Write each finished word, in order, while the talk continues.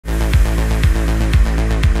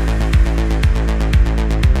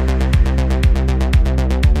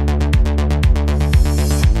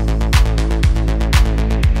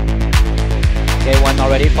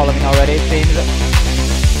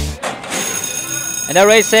And they're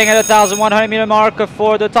racing at 1,100 meter mark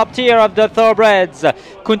for the top tier of the thoroughbreds.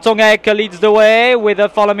 KHUN THONG EAK leads the way with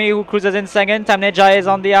Follow Me, who cruises in second. Tamneja is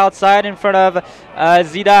on the outside in front of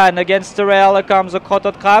Zidane. Against the rail comes a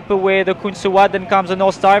Kotot Krap with KHUN Suwat. Then comes a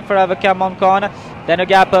North Star in front of Kamonkon. Then a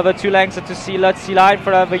gap of 2 lengths to see Lutsila in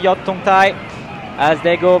front of Yot Tong Thai as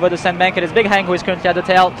they go over the sandbank. It is Big Hang who is currently at the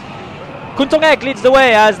tail. KHUN THONG EAK leads the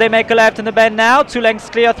way as they make a left in the bend now. 2 lengths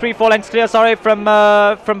clear, 4 lengths clear, sorry, from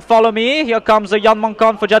Follow Me. Here comes Yon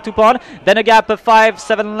Monkon for Jatupon. Then a gap of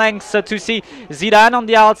 5-7 lengths to see Zidane. On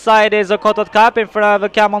the outside is a Kotot Krap in front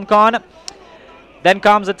of Kamonkon. Then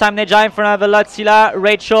comes a Tamneja in front of Lutsila,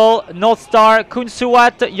 Rachel, North Star, KHUN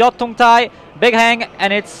Suwat, Yot Tong Thai, Big Hang,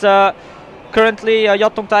 and it's currently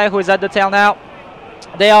Yot Tong Thai who is at the tail now.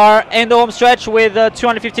 They are in the home stretch with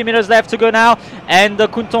 250 meters left to go now, and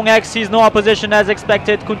KHUN THONG EAK sees no opposition as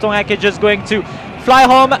expected. KHUN THONG EAK is just going to fly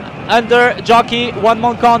home under jockey One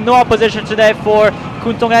Monkon. No opposition today for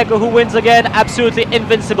KHUN THONG EAK, who wins again. Absolutely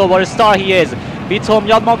invincible. What a star he is. Beats home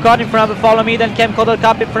Yon Monkon in front of Follow Me, then Kem Kotot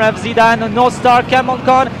Krap in front of Zidane, North Star,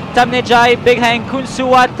 Kamonkon, Tamnejai, Big Hang, KHUN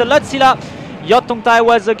Suwat, Lutsila. Yot Tong Thai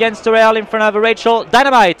was against the rail in front of Rachel.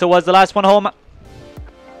 Dynamite was the last one home.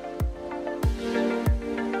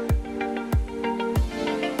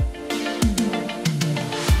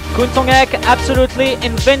 KHUN THONG EAK absolutely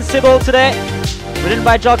invincible today. Ridden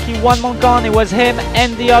by jockey One Monkon. It was him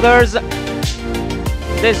and the others.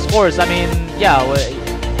 This horse, I mean, yeah,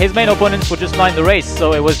 his main opponents were just not in the race,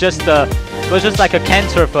 so it was just like a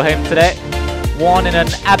canter for him today. Won in an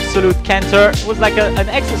absolute canter. It was like an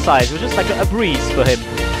exercise. It was just like a breeze for him.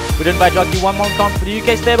 Ridden by jockey One Monkon for the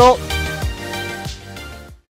UK stable.